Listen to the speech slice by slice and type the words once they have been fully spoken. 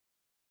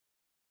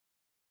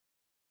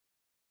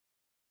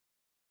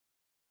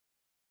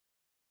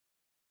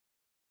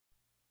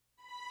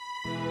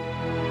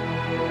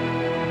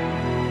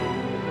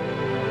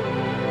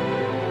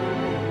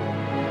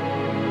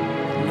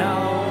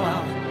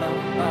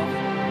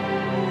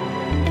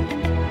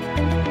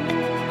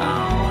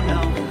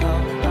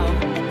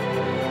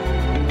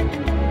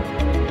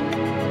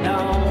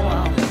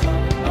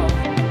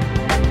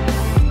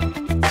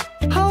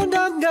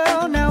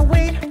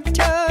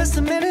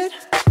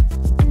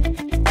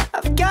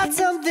got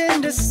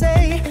something to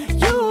say,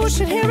 you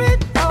should hear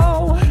it.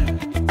 Oh,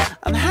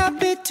 I'm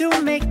happy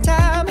to make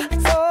time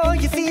for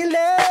your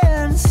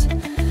feelings,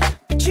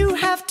 but you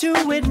have to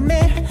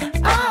admit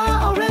I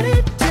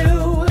already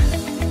do.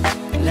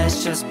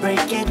 Let's just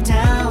break it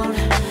down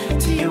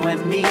to you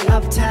and me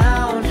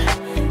uptown,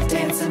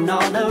 dancing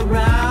all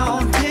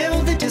around till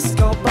the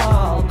disco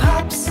ball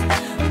pops.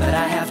 But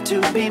I have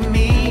to be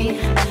me,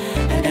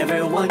 and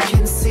everyone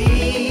can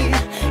see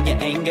your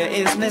anger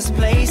is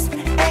misplaced.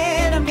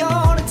 And I'm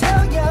gonna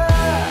tell ya,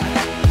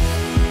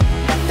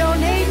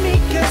 don't hate me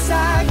 'cause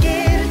I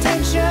get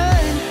attention.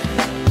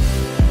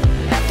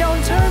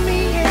 Don't turn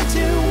me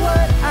into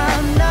what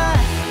I'm not.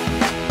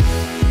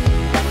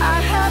 I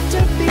have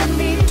to be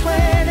me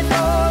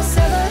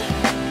 24/7,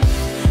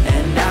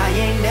 and I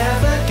ain't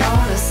never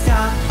gonna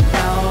stop.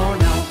 No,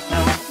 no,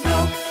 no, no.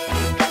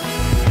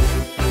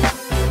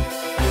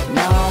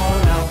 No,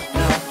 no,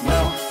 no, no.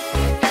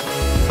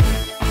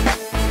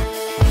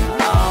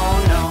 Oh,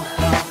 no,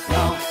 no,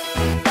 no.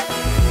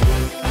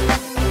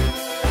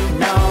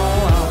 No,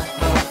 oh,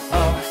 oh,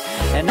 oh.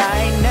 And I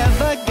ain't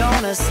never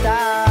gonna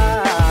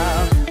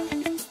stop.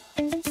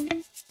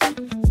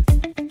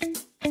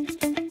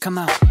 Come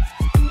on.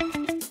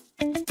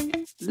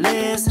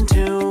 Listen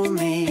to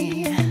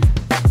me.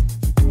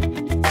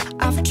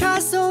 I've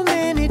tried so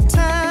many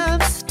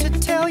times to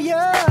tell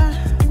you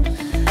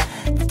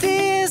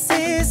this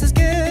is as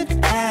good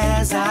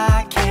as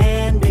I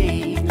can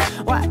be.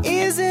 Why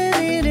isn't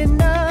it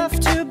enough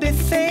to be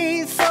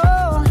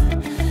faithful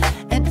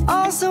and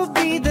also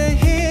be the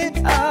hit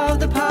of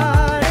the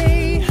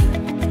party?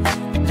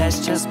 Let's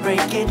just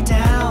break it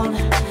down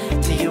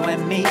to you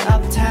and me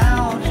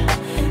uptown,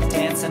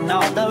 dancing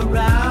all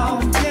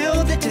around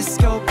till the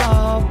disco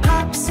ball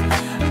pops.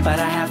 But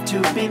I have to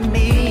be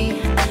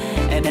me,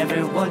 and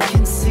everyone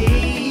can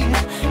see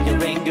your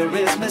anger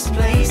is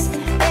misplaced.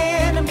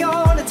 And I'm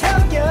gonna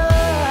tell you,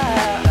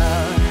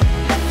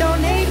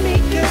 don't hate me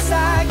 'cause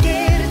I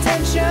get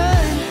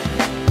attention.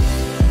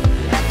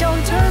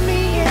 Don't turn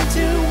me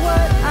into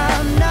what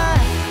I'm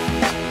not.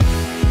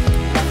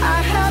 I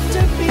have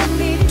to be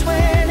me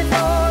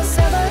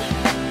 24/7,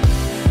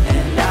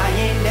 and I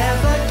ain't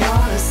never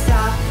gonna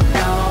stop.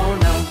 No,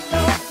 no,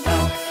 no, no.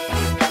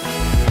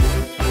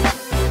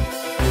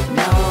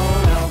 No,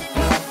 no,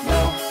 no,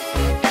 no.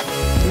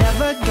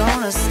 Never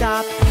gonna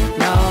stop.